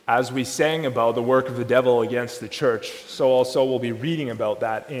As we sang about the work of the devil against the church, so also we'll be reading about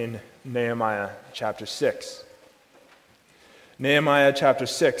that in Nehemiah chapter 6. Nehemiah chapter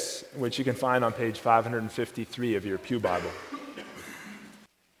 6, which you can find on page 553 of your Pew Bible.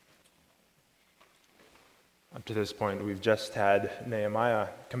 Up to this point, we've just had Nehemiah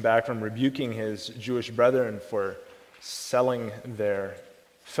come back from rebuking his Jewish brethren for selling their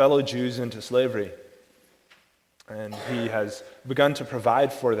fellow Jews into slavery. And he has begun to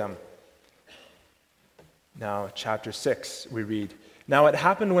provide for them. Now, chapter 6, we read, "Now it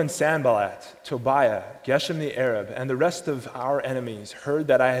happened when Sanballat, Tobiah, Geshem the Arab, and the rest of our enemies heard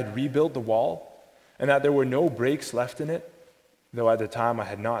that I had rebuilt the wall, and that there were no breaks left in it, though at the time I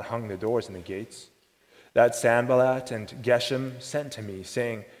had not hung the doors and the gates, that Sanballat and Geshem sent to me,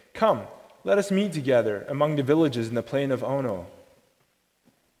 saying, 'Come, let us meet together among the villages in the plain of Ono.'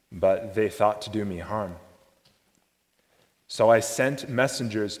 But they thought to do me harm. So I sent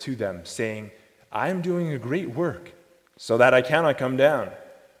messengers to them, saying, 'I am doing a great work, so that I cannot come down.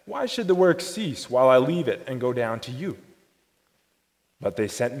 Why should the work cease while I leave it and go down to you?' But they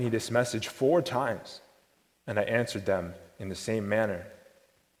sent me this message 4 times, and I answered them in the same manner.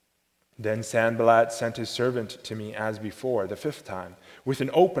 Then Sanballat sent his servant to me as before, the 5th time, with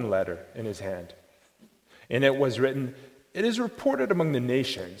an open letter in his hand. In it was written, 'It is reported among the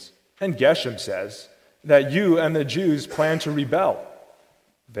nations, and Geshem says, that you and the Jews plan to rebel.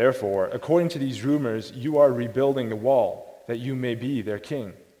 Therefore, according to these rumors, you are rebuilding the wall, that you may be their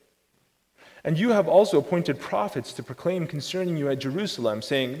king. And you have also appointed prophets to proclaim concerning you at Jerusalem,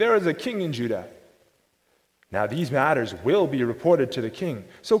 saying, there is a king in Judah. Now these matters will be reported to the king.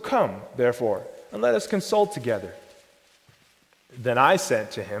 So come, therefore, and let us consult together.' Then I sent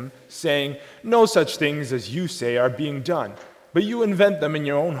to him, saying, 'No such things as you say are being done, but you invent them in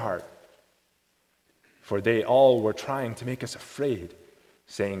your own heart.' For they all were trying to make us afraid,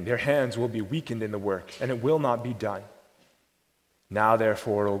 saying, 'Their hands will be weakened in the work, and it will not be done.' Now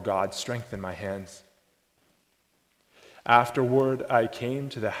therefore, O God, strengthen my hands." Afterward I came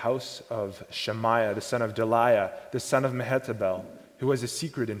to the house of Shemaiah, the son of Delaiah, the son of Mehetabel, who was a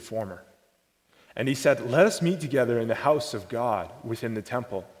secret informer. And he said, "Let us meet together in the house of God within the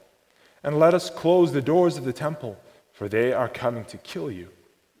temple, and let us close the doors of the temple, for they are coming to kill you.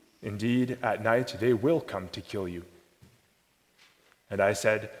 Indeed, at night they will come to kill you." And I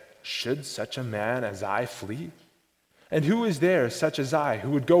said, "Should such a man as I flee? And who is there such as I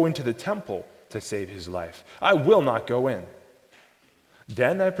who would go into the temple to save his life? I will not go in."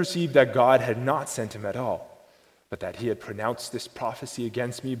 Then I perceived that God had not sent him at all, but that he had pronounced this prophecy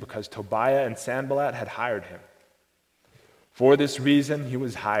against me because Tobiah and Sanballat had hired him. For this reason he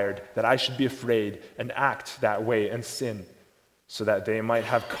was hired, that I should be afraid and act that way and sin, so that they might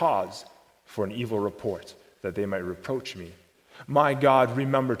have cause for an evil report, that they might reproach me. My God,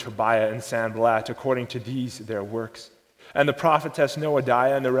 remember Tobiah and Sanballat according to these their works, and the prophetess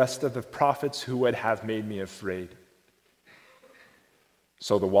Noadiah and the rest of the prophets who would have made me afraid.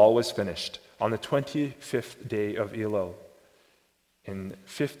 So the wall was finished on the 25th day of Elul, in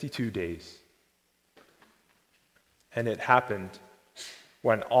 52 days. And it happened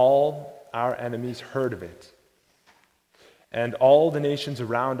when all our enemies heard of it, and all the nations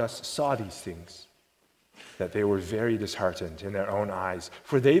around us saw these things, that they were very disheartened in their own eyes,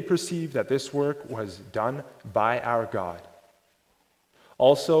 for they perceived that this work was done by our God.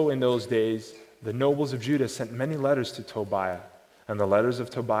 Also in those days, the nobles of Judah sent many letters to Tobiah, and the letters of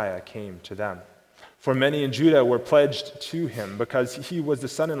Tobiah came to them. For many in Judah were pledged to him, because he was the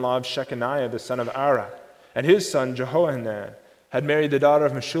son-in-law of Shechaniah, the son of Arah, and his son Jehohanan had married the daughter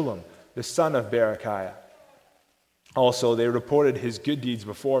of Meshullam, the son of Berechiah. Also, they reported his good deeds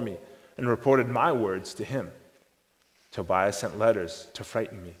before me and reported my words to him. Tobiah sent letters to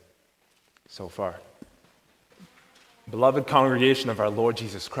frighten me. So far. Beloved congregation of our Lord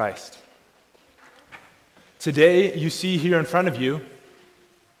Jesus Christ, today you see here in front of you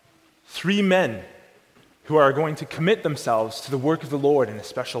 3 men who are going to commit themselves to the work of the Lord in a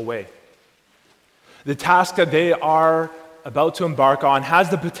special way. The task that they are about to embark on has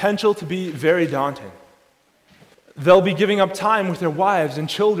the potential to be very daunting. They'll be giving up time with their wives and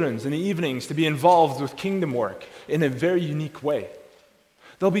children in the evenings to be involved with kingdom work in a very unique way.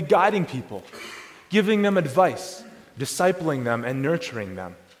 They'll be guiding people, giving them advice, discipling them, and nurturing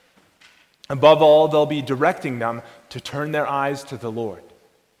them. Above all, they'll be directing them to turn their eyes to the Lord.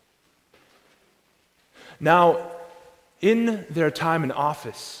 Now, in their time in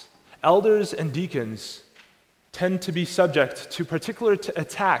office, elders and deacons tend to be subject to particular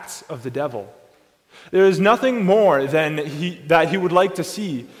attacks of the devil There is nothing more that he would like to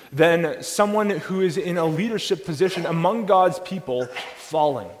see than someone who is in a leadership position among God's people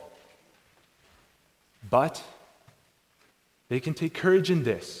falling. But they can take courage in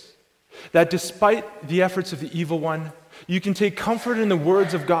this, that despite the efforts of the evil one, you can take comfort in the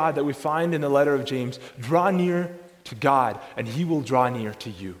words of God that we find in the letter of James. Draw near to God, and he will draw near to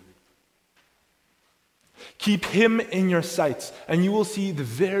you. Keep him in your sights, and you will see the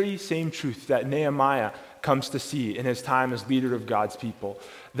very same truth that Nehemiah comes to see in his time as leader of God's people.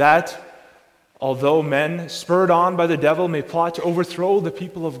 That although men, spurred on by the devil, may plot to overthrow the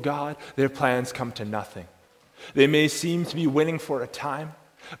people of God, their plans come to nothing. They may seem to be winning for a time,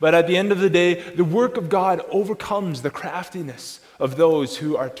 but at the end of the day, the work of God overcomes the craftiness of those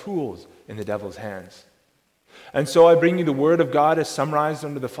who are tools in the devil's hands. And so I bring you the word of God as summarized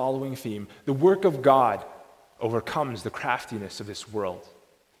under the following theme. The work of God overcomes the craftiness of this world.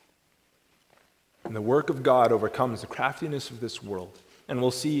 And the work of God overcomes the craftiness of this world. And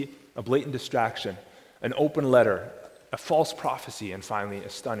we'll see a blatant distraction, an open letter, a false prophecy, and finally a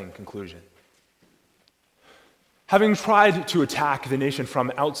stunning conclusion. Having tried to attack the nation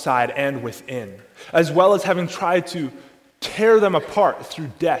from outside and within, as well as having tried to tear them apart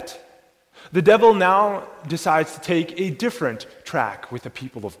through debt, the devil now decides to take a different track with the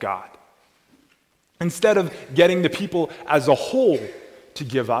people of God. Instead of getting the people as a whole to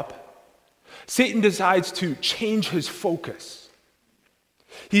give up, Satan decides to change his focus.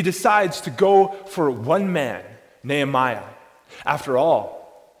 He decides to go for one man, Nehemiah. After all,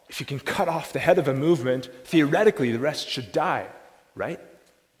 if you can cut off the head of a movement, theoretically the rest should die, right?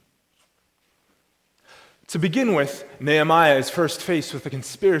 To begin with, Nehemiah is first faced with a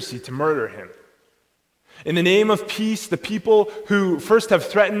conspiracy to murder him. In the name of peace, the people who first have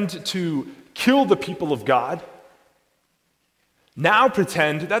threatened to kill the people of God now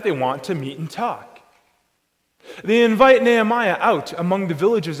pretend that they want to meet and talk. They invite Nehemiah out among the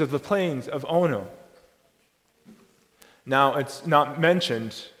villages of the plains of Ono. Now, it's not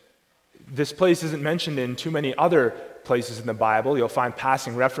mentioned, this place isn't mentioned in too many other places in the Bible. You'll find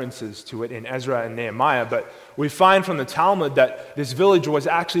passing references to it in Ezra and Nehemiah, but we find from the Talmud that this village was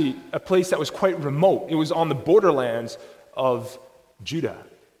actually a place that was quite remote. It was on the borderlands of Judah.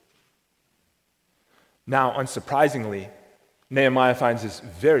 Now, unsurprisingly, Nehemiah finds this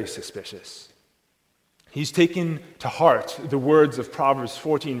very suspicious. He's taken to heart the words of Proverbs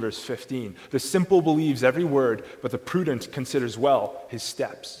 14, verse 15. The simple believes every word, but the prudent considers well his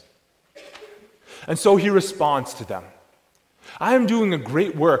steps. And so he responds to them. I am doing a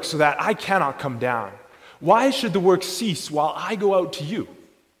great work so that I cannot come down. Why should the work cease while I go out to you?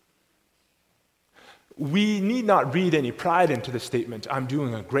 We need not read any pride into the statement, I'm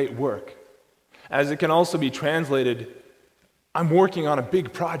doing a great work, as it can also be translated, I'm working on a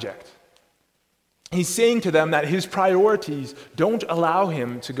big project. He's saying to them that his priorities don't allow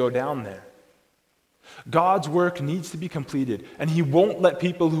him to go down there. God's work needs to be completed, and he won't let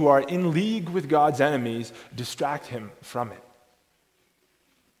people who are in league with God's enemies distract him from it.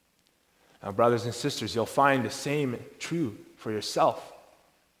 Now, brothers and sisters, you'll find the same true for yourself.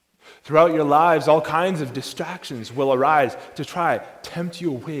 Throughout your lives, all kinds of distractions will arise to try to tempt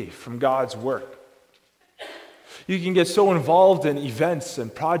you away from God's work. You can get so involved in events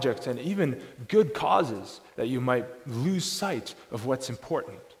and projects and even good causes that you might lose sight of what's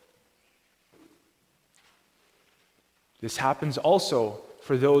important. This happens also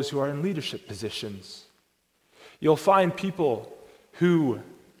for those who are in leadership positions. You'll find people who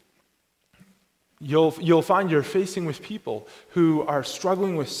you'll find you're facing with people who are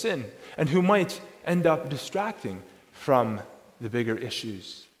struggling with sin and who might end up distracting from the bigger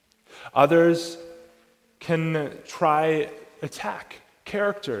issues. Others can try attack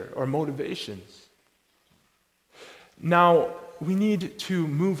character or motivations. Now, we need to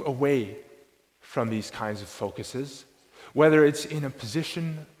move away from these kinds of focuses, whether it's in a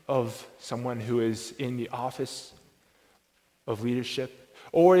position of someone who is in the office of leadership,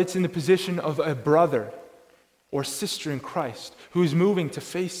 or it's in the position of a brother or sister in Christ who is moving to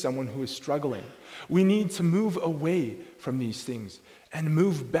face someone who is struggling. We need to move away from these things and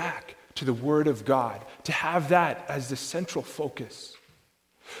move back to the Word of God, to have that as the central focus,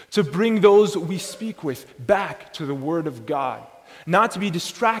 to bring those we speak with back to the Word of God, not to be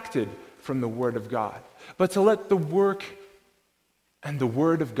distracted from the Word of God, but to let the work and the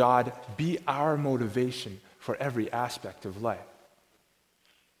Word of God be our motivation for every aspect of life.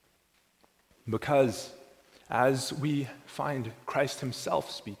 Because as we find Christ himself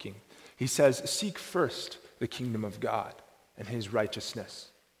speaking, he says, seek first the kingdom of God and his righteousness,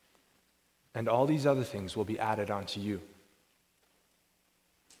 and all these other things will be added onto you.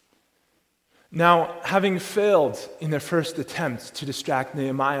 Now, having failed in their first attempt to distract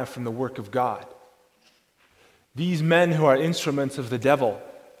Nehemiah from the work of God, these men who are instruments of the devil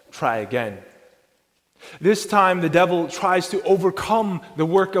try again. This time, the devil tries to overcome the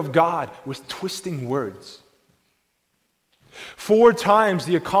work of God with twisting words. 4 times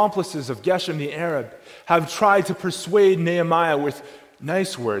the accomplices of Geshem the Arab have tried to persuade Nehemiah with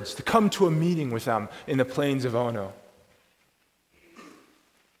nice words to come to a meeting with them in the plains of Ono.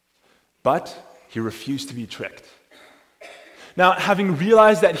 But he refused to be tricked. Now, having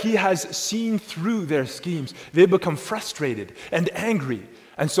realized that he has seen through their schemes, they become frustrated and angry,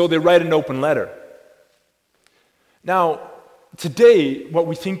 and so they write an open letter. Now, today, what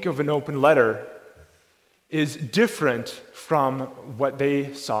we think of an open letter is different from what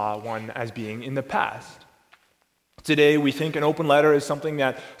they saw one as being in the past. Today, we think an open letter is something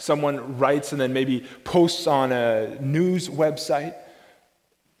that someone writes and then maybe posts on a news website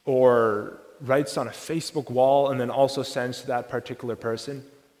or writes on a Facebook wall and then also sends to that particular person.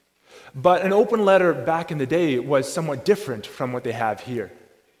 But an open letter back in the day was somewhat different from what they have here.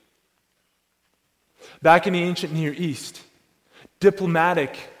 Back in the ancient Near East,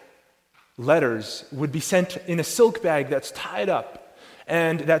 diplomatic letters would be sent in a silk bag that's tied up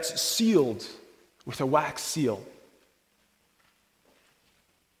and that's sealed with a wax seal.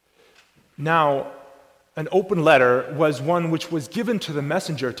 Now, an open letter was one which was given to the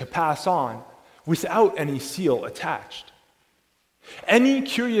messenger to pass on without any seal attached. Any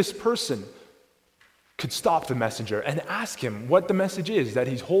curious person could stop the messenger and ask him what the message is that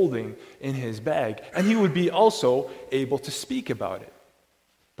he's holding in his bag, and he would be also able to speak about it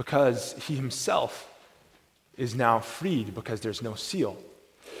because he himself is now freed because there's no seal.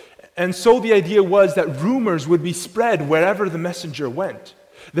 And so the idea was that rumors would be spread wherever the messenger went.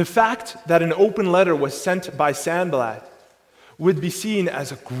 The fact that an open letter was sent by Sanballat would be seen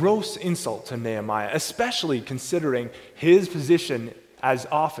as a gross insult to Nehemiah, especially considering his position as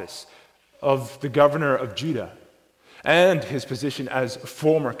office of the governor of Judah and his position as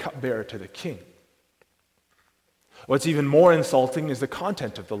former cupbearer to the king. What's even more insulting is the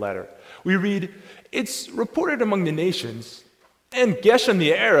content of the letter. We read, "It's reported among the nations, and Geshem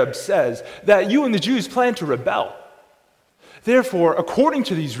the Arab says that you and the Jews plan to rebel. Therefore, according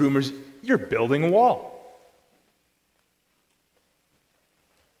to these rumors, you're building a wall.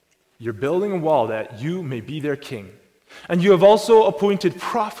 You're building a wall that you may be their king. And you have also appointed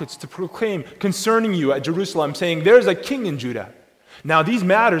prophets to proclaim concerning you at Jerusalem, saying, there's a king in Judah. Now these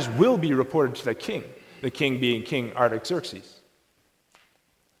matters will be reported to the king being King Artaxerxes.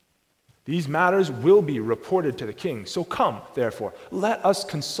 These matters will be reported to the king. So come, therefore, let us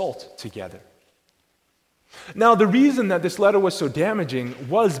consult together." Now, the reason that this letter was so damaging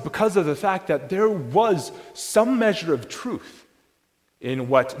was because of the fact that there was some measure of truth in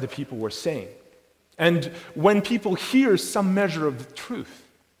what the people were saying. And when people hear some measure of truth,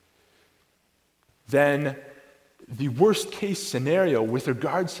 then the worst case scenario with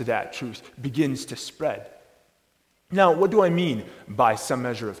regards to that truth begins to spread. Now, what do I mean by some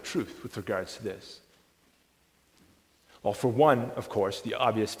measure of truth with regards to this? Well, for one, of course, the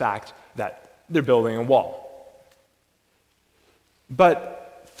obvious fact that they're building a wall.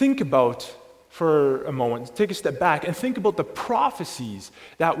 But think about, for a moment, take a step back and think about the prophecies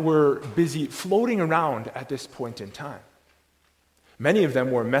that were busy floating around at this point in time. Many of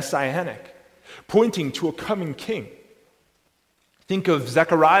them were messianic, pointing to a coming king. Think of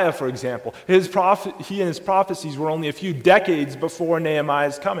Zechariah, for example. He and his prophecies were only a few decades before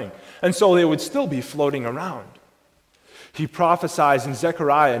Nehemiah's coming, and so they would still be floating around. He prophesies in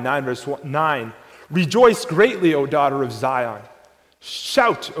Zechariah 9, verse 9, "Rejoice greatly, O daughter of Zion.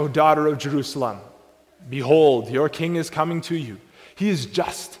 Shout, O daughter of Jerusalem. Behold, your king is coming to you. He is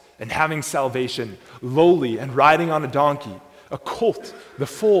just and having salvation, lowly and riding on a donkey, a colt, the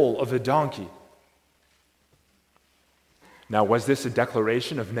foal of a donkey." Now, was this a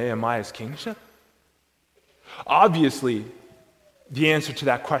declaration of Nehemiah's kingship? Obviously, the answer to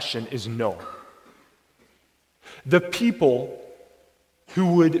that question is no. The people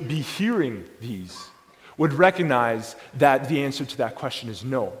who would be hearing these would recognize that the answer to that question is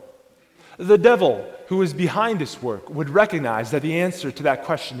no. The devil who is behind this work would recognize that the answer to that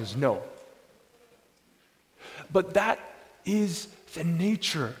question is no. But that is the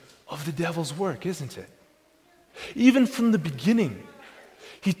nature of the devil's work, isn't it? Even from the beginning,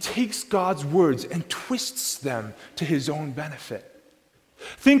 he takes God's words and twists them to his own benefit.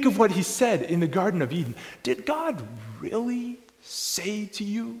 Think of what he said in the Garden of Eden. Did God really say to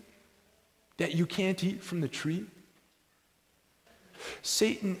you that you can't eat from the tree?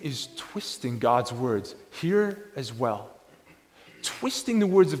 Satan is twisting God's words here as well, twisting the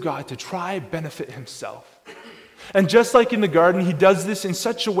words of God to try benefit himself. And just like in the garden, he does this in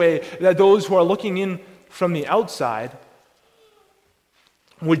such a way that those who are looking in from the outside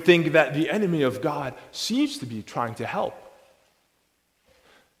would think that the enemy of God seems to be trying to help.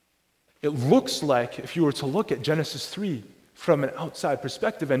 It looks like, if you were to look at Genesis 3 from an outside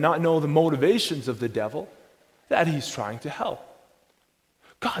perspective and not know the motivations of the devil, that he's trying to help.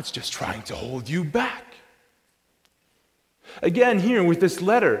 God's just trying to hold you back. Again, here with this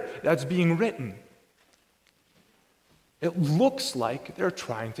letter that's being written, it looks like they're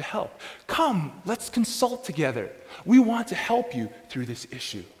trying to help. Come, let's consult together. We want to help you through this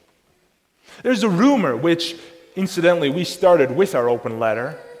issue. There's a rumor, which incidentally we started with our open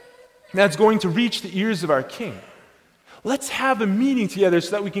letter, that's going to reach the ears of our king. Let's have a meeting together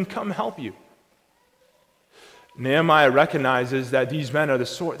so that we can come help you. Nehemiah recognizes that these men are the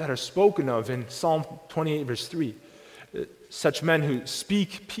sort that are spoken of in Psalm 28, verse 3. Such men who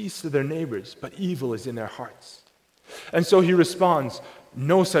speak peace to their neighbors, but evil is in their hearts. And so he responds,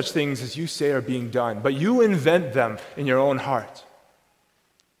 no such things as you say are being done, but you invent them in your own heart.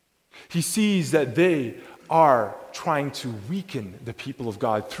 He sees that they are trying to weaken the people of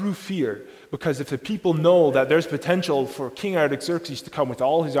God through fear, because if the people know that there's potential for King Artaxerxes to come with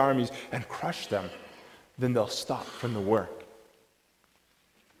all his armies and crush them, then they'll stop from the work.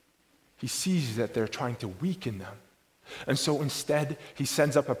 He sees that they're trying to weaken them. And so instead, he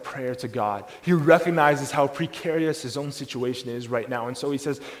sends up a prayer to God. He recognizes how precarious his own situation is right now. And so he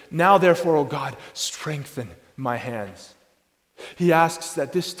says, now therefore, O God, strengthen my hands. He asks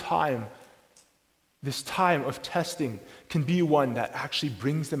that this time of testing can be one that actually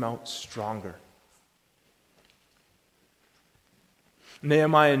brings them out stronger.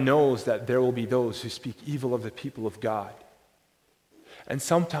 Nehemiah knows that there will be those who speak evil of the people of God. And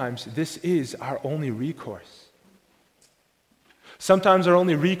sometimes this is our only recourse. Sometimes our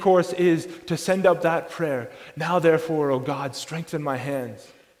only recourse is to send up that prayer, now therefore, O God, strengthen my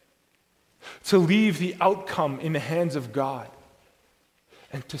hands. To leave the outcome in the hands of God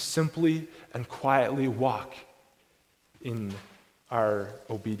and to simply and quietly walk in our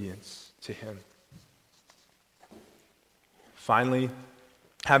obedience to Him. Finally,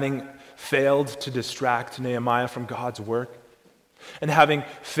 having failed to distract Nehemiah from God's work, and having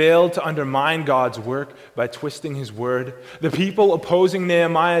failed to undermine God's work by twisting his word, the people opposing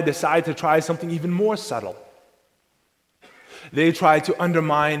Nehemiah decide to try something even more subtle. They try to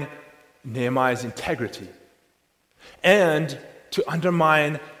undermine Nehemiah's integrity and to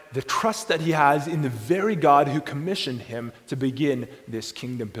undermine the trust that he has in the very God who commissioned him to begin this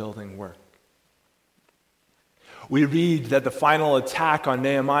kingdom-building work. We read that the final attack on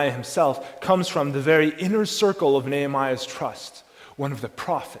Nehemiah himself comes from the very inner circle of Nehemiah's trust, one of the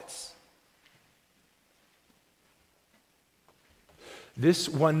prophets. This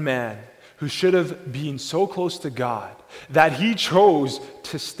one man who should have been so close to God that he chose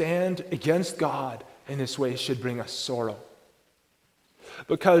to stand against God in this way should bring us sorrow.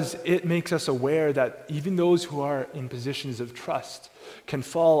 Because it makes us aware that even those who are in positions of trust can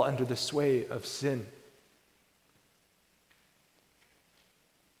fall under the sway of sin.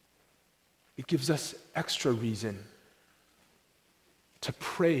 It gives us extra reason to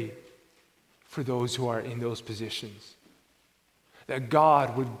pray for those who are in those positions. That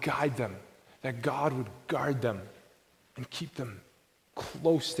God would guide them, that God would guard them and keep them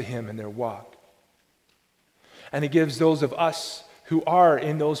close to Him in their walk. And it gives those of us who are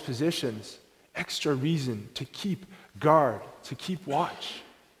in those positions extra reason to keep guard, to keep watch,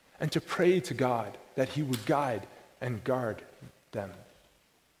 and to pray to God that He would guide and guard them.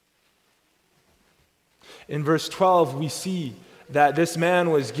 In verse 12, we see that this man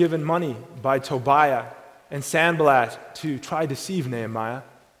was given money by Tobiah and Sanballat to try to deceive Nehemiah.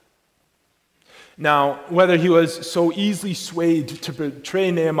 Now, whether he was so easily swayed to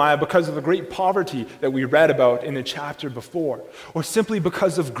betray Nehemiah because of the great poverty that we read about in the chapter before, or simply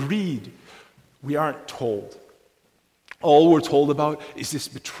because of greed, we aren't told. All we're told about is this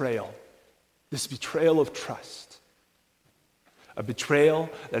betrayal of trust. A betrayal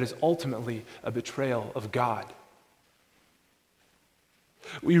that is ultimately a betrayal of God.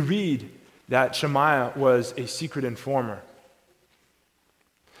 We read that Shemaiah was a secret informer.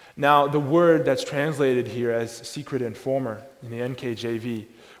 Now, the word that's translated here as secret informer in the NKJV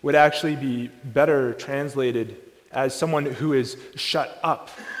would actually be better translated as someone who is shut up.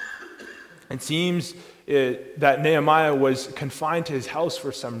 It seems that Nehemiah was confined to his house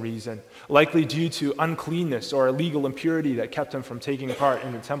for some reason, likely due to uncleanness or illegal impurity that kept him from taking part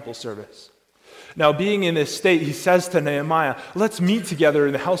in the temple service. Now, being in this state, he says to Nehemiah, let's meet together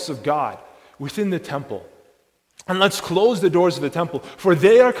in the house of God within the temple. And let's close the doors of the temple, for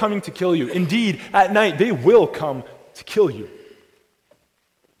they are coming to kill you. Indeed, at night they will come to kill you.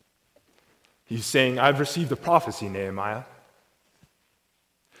 He's saying, I've received a prophecy, Nehemiah.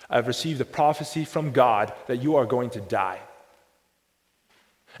 I've received a prophecy from God that you are going to die.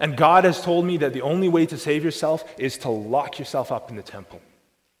 And God has told me that the only way to save yourself is to lock yourself up in the temple.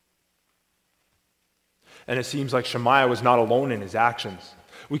 And it seems like Shemaiah was not alone in his actions.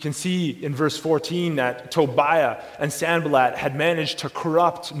 We can see in verse 14 that Tobiah and Sanballat had managed to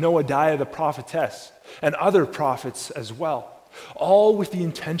corrupt Noadiah the prophetess and other prophets as well, all with the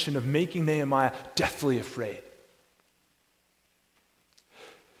intention of making Nehemiah deathly afraid.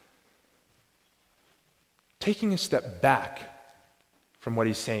 Taking a step back from what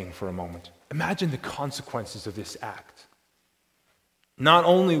he's saying for a moment, imagine the consequences of this act. Not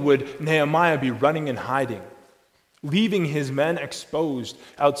only would Nehemiah be running and hiding, leaving his men exposed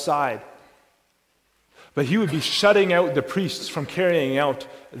outside, but he would be shutting out the priests from carrying out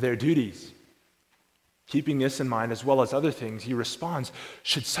their duties. Keeping this in mind, as well as other things, he responds,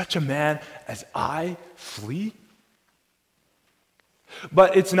 should such a man as I flee?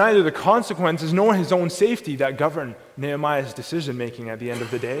 But it's neither the consequences nor his own safety that govern Nehemiah's decision-making at the end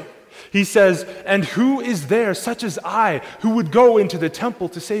of the day. He says, and who is there such as I who would go into the temple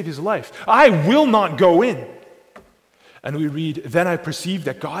to save his life? I will not go in. And we read, then I perceived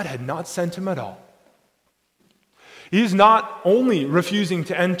that God had not sent him at all. He is not only refusing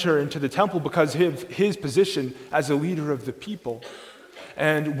to enter into the temple because of his position as a leader of the people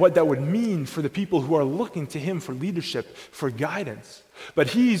and what that would mean for the people who are looking to him for leadership, for guidance, but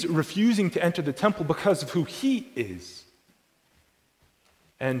he's refusing to enter the temple because of who he is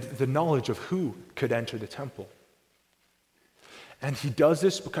and the knowledge of who could enter the temple. And he does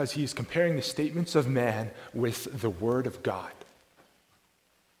this because he is comparing the statements of man with the Word of God.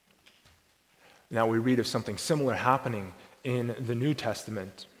 Now we read of something similar happening in the New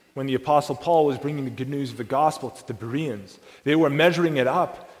Testament. When the Apostle Paul was bringing the good news of the gospel to the Bereans, they were measuring it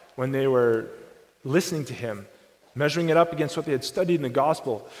up when they were listening to him, measuring it up against what they had studied in the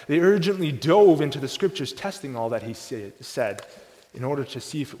gospel. They urgently dove into the scriptures, testing all that he said in order to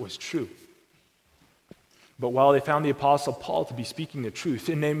see if it was true. But while they found the Apostle Paul to be speaking the truth,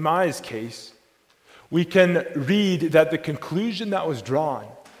 in Nehemiah's case, we can read that the conclusion that was drawn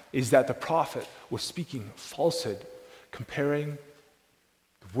is that the prophet was speaking falsehood, comparing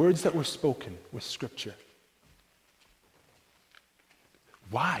the words that were spoken with Scripture.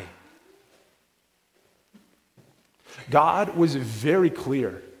 Why? God was very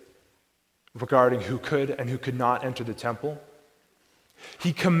clear regarding who could and who could not enter the temple.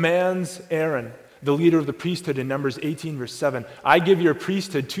 He commands Aaron, the leader of the priesthood, in Numbers 18, verse 7, I give your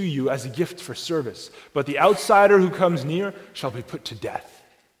priesthood to you as a gift for service, but the outsider who comes near shall be put to death.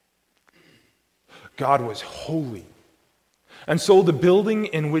 God was holy. And so the building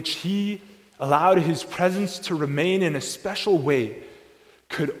in which he allowed his presence to remain in a special way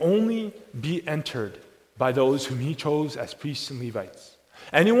could only be entered by those whom he chose as priests and Levites.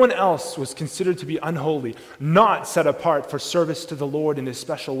 Anyone else was considered to be unholy, not set apart for service to the Lord in this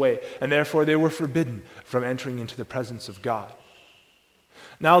special way, and therefore they were forbidden from entering into the presence of God.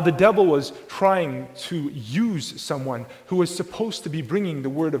 Now the devil was trying to use someone who was supposed to be bringing the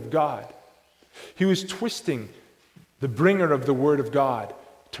word of God. He was twisting the bringer of the word of God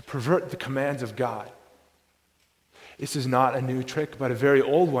to pervert the commands of God. This is not a new trick, but a very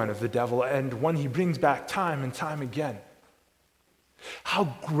old one of the devil, and one he brings back time and time again.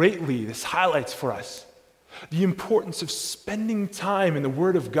 How greatly this highlights for us the importance of spending time in the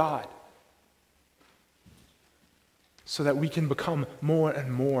Word of God so that we can become more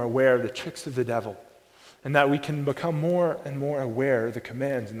and more aware of the tricks of the devil and that we can become more and more aware of the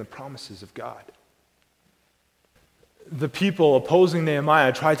commands and the promises of God. The people opposing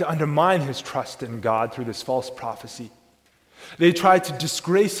Nehemiah tried to undermine his trust in God through this false prophecy. They tried to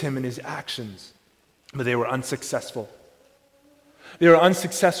disgrace him in his actions, but they were unsuccessful. They were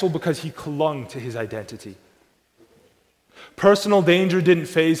unsuccessful because he clung to his identity. Personal danger didn't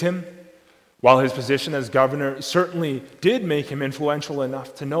faze him, while his position as governor certainly did make him influential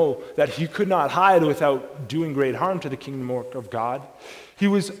enough to know that he could not hide without doing great harm to the kingdom work of God. He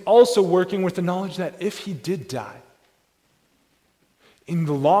was also working with the knowledge that if he did die, in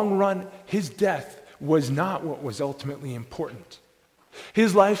the long run, his death was not what was ultimately important.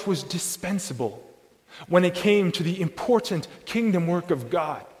 His life was dispensable when it came to the important kingdom work of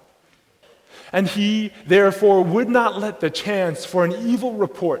God. And he, therefore, would not let the chance for an evil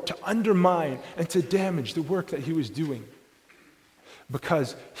report to undermine and to damage the work that he was doing,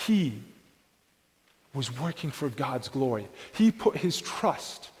 because he was working for God's glory. He put his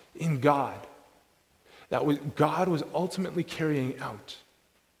trust in God. God was ultimately carrying out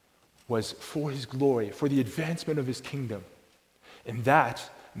was for his glory, for the advancement of his kingdom. And that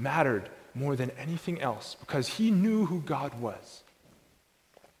mattered more than anything else because he knew who God was.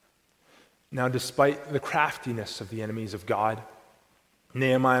 Now, despite the craftiness of the enemies of God,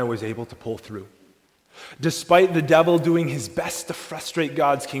 Nehemiah was able to pull through. Despite the devil doing his best to frustrate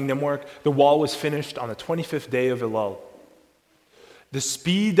God's kingdom work, the wall was finished on the 25th day of Elul. The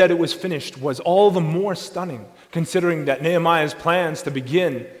speed that it was finished was all the more stunning, considering that Nehemiah's plans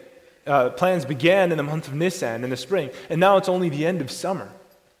began in the month of Nisan in the spring, and now it's only the end of summer.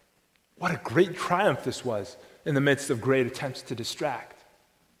 What a great triumph this was in the midst of great attempts to distract.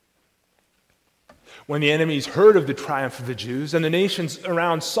 When the enemies heard of the triumph of the Jews and the nations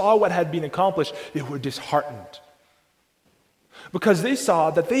around saw what had been accomplished, they were disheartened because they saw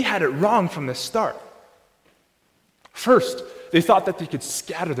that they had it wrong from the start. First, they thought that they could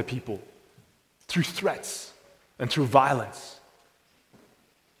scatter the people through threats and through violence.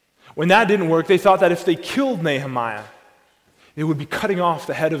 When that didn't work, they thought that if they killed Nehemiah, they would be cutting off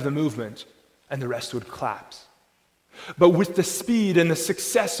the head of the movement and the rest would collapse. But with the speed and the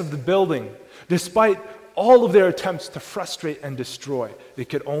success of the building, despite all of their attempts to frustrate and destroy, they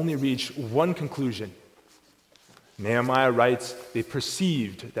could only reach one conclusion. Nehemiah writes, they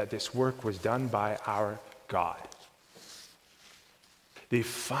perceived that this work was done by our God. They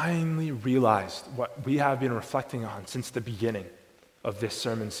finally realized what we have been reflecting on since the beginning of this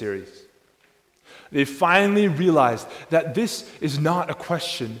sermon series. They finally realized that this is not a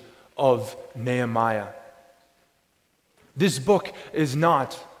question of Nehemiah. This book is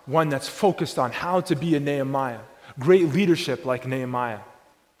not one that's focused on how to be a Nehemiah, great leadership like Nehemiah.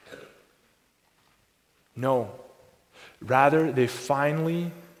 No. Rather, they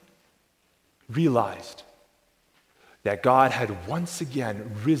finally realized that God had once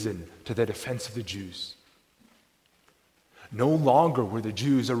again risen to the defense of the Jews. No longer were the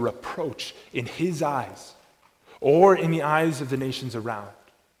Jews a reproach in his eyes or in the eyes of the nations around.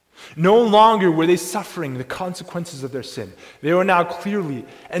 No longer were they suffering the consequences of their sin. They were now clearly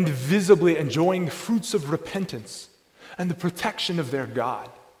and visibly enjoying the fruits of repentance and the protection of their God.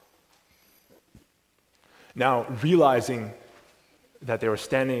 Now, realizing that they were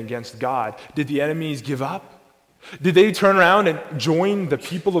standing against God, did the enemies give up? Did they turn around and join the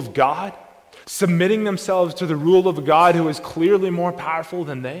people of God, submitting themselves to the rule of a God who is clearly more powerful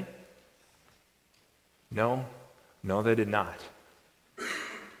than they? No, they did not.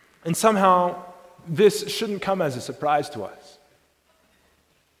 And somehow, this shouldn't come as a surprise to us.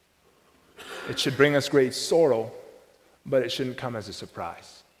 It should bring us great sorrow, but it shouldn't come as a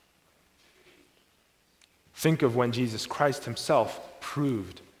surprise. Think of when Jesus Christ himself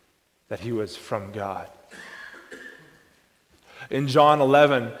proved that he was from God. In John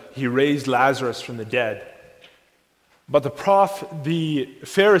 11, he raised Lazarus from the dead. But the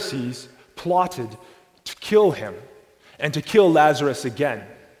Pharisees plotted to kill him and to kill Lazarus again.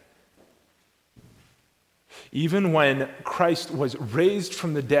 Even when Christ was raised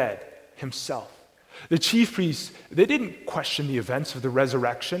from the dead himself, the chief priests, they didn't question the events of the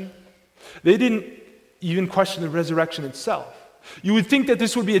resurrection. They didn't even question the resurrection itself. You would think that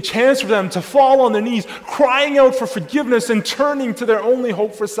this would be a chance for them to fall on their knees, crying out for forgiveness and turning to their only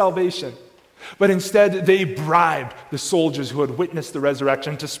hope for salvation. But instead, they bribed the soldiers who had witnessed the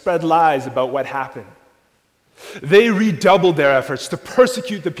resurrection to spread lies about what happened. They redoubled their efforts to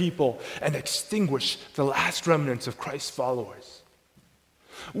persecute the people and extinguish the last remnants of Christ's followers.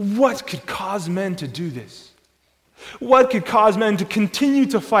 What could cause men to do this? What could cause men to continue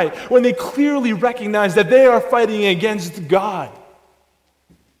to fight when they clearly recognize that they are fighting against God?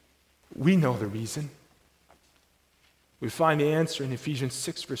 We know the reason. We find the answer in Ephesians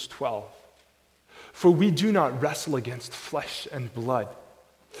 6, verse 12. For we do not wrestle against flesh and blood,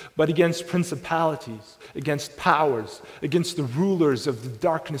 but against principalities, against powers, against the rulers of the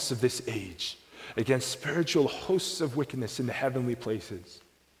darkness of this age, against spiritual hosts of wickedness in the heavenly places.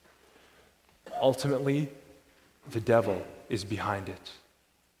 Ultimately, the devil is behind it.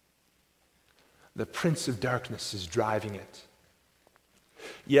 The prince of darkness is driving it.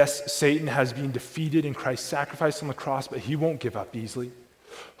 Yes, Satan has been defeated in Christ's sacrifice on the cross, but he won't give up easily.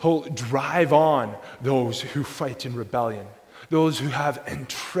 He'll drive on those who fight in rebellion, those who have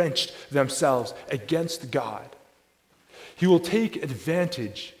entrenched themselves against God. He will take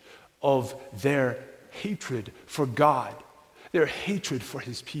advantage of their hatred for God, their hatred for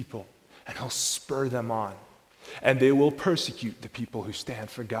his people, and he'll spur them on. And they will persecute the people who stand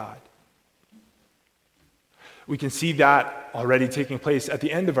for God. We can see that already taking place at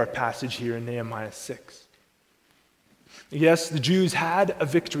the end of our passage here in Nehemiah 6. Yes, the Jews had a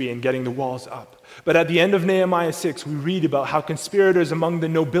victory in getting the walls up. But at the end of Nehemiah 6, we read about how conspirators among the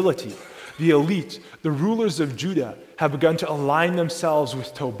nobility, the elite, the rulers of Judah have begun to align themselves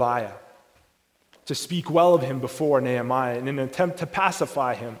with Tobiah, to speak well of him before Nehemiah in an attempt to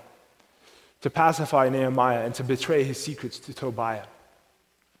pacify him, to pacify Nehemiah and to betray his secrets to Tobiah.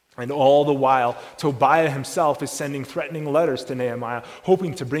 And all the while, Tobiah himself is sending threatening letters to Nehemiah,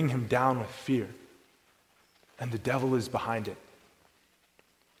 hoping to bring him down with fear. And the devil is behind it.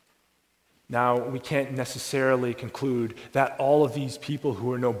 Now, we can't necessarily conclude that all of these people who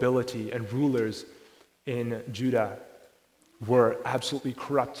were nobility and rulers in Judah were absolutely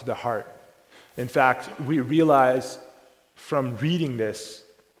corrupt to the heart. In fact, we realize from reading this,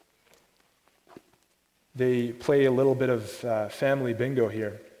 they play a little bit of family bingo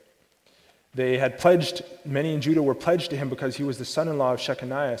here. They had pledged, many in Judah were pledged to him because he was the son-in-law of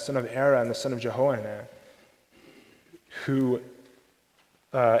Shechaniah, son of Ezra, and the son of Jehohanan,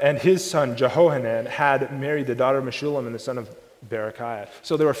 and his son Jehohanan had married the daughter of Meshullam and the son of Berechiah.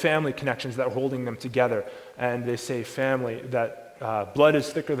 So there were family connections that were holding them together. And they say family, that blood is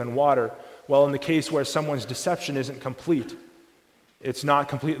thicker than water. Well, in the case where someone's deception isn't complete, it's not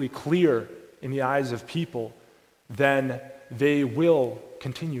completely clear in the eyes of people, then they will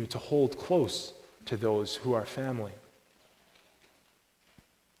continue to hold close to those who are family,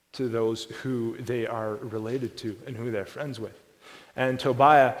 to those who they are related to and who they're friends with. And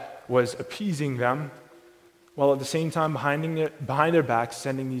Tobiah was appeasing them, while at the same time behind their backs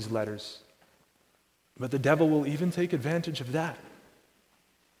sending these letters. But the devil will even take advantage of that.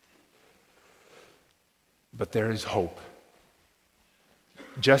 But there is hope.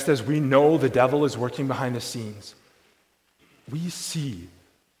 Just as we know the devil is working behind the scenes, we see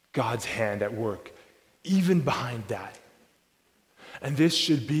God's hand at work, even behind that. And this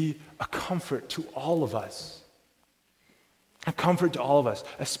should be a comfort to all of us. A comfort to all of us,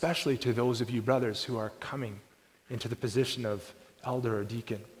 especially to those of you brothers who are coming into the position of elder or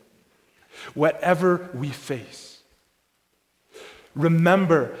deacon. Whatever we face,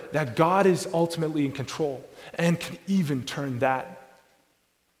 remember that God is ultimately in control and can even turn that.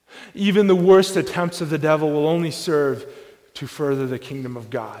 Even the worst attempts of the devil will only serve to further the kingdom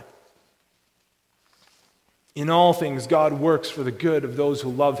of God. In all things, God works for the good of those who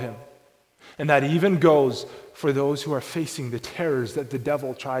love him. And that even goes for those who are facing the terrors that the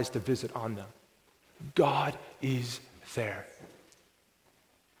devil tries to visit on them. God is there.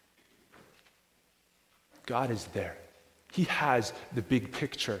 God is there. He has the big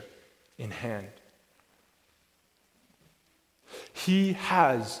picture in hand. He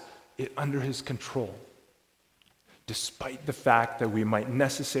has it under his control, despite the fact that we might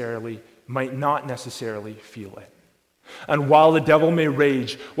not necessarily feel it. And while the devil may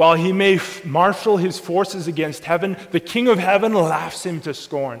rage, while he may marshal his forces against heaven, the King of heaven laughs him to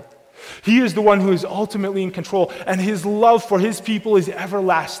scorn. He is the one who is ultimately in control, and his love for his people is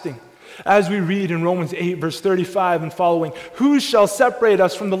everlasting. As we read in Romans 8, verse 35 and following, who shall separate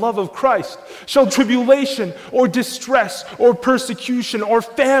us from the love of Christ? Shall tribulation or distress or persecution or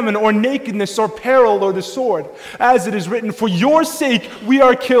famine or nakedness or peril or the sword? As it is written, for your sake we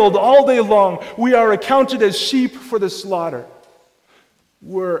are killed all day long. We are accounted as sheep for the slaughter.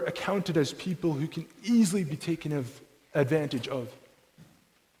 We're accounted as people who can easily be taken advantage of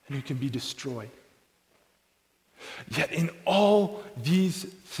and who can be destroyed. Yet in all these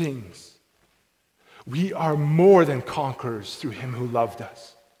things, we are more than conquerors through him who loved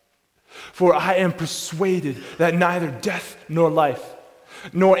us. For I am persuaded that neither death nor life,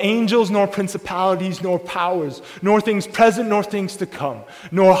 nor angels nor principalities nor powers, nor things present nor things to come,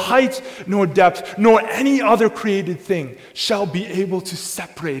 nor height nor depth, nor any other created thing shall be able to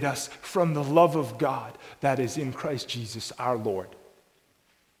separate us from the love of God that is in Christ Jesus our Lord.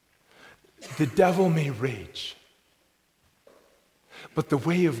 The devil may rage, but the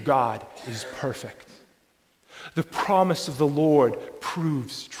way of God is perfect. The promise of the Lord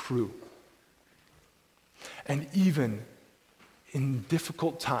proves true. And even in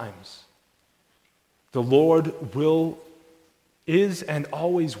difficult times, the Lord is and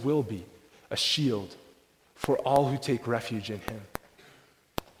always will be a shield for all who take refuge in him.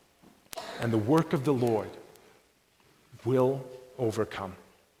 And the work of the Lord will overcome.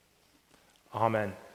 Amen.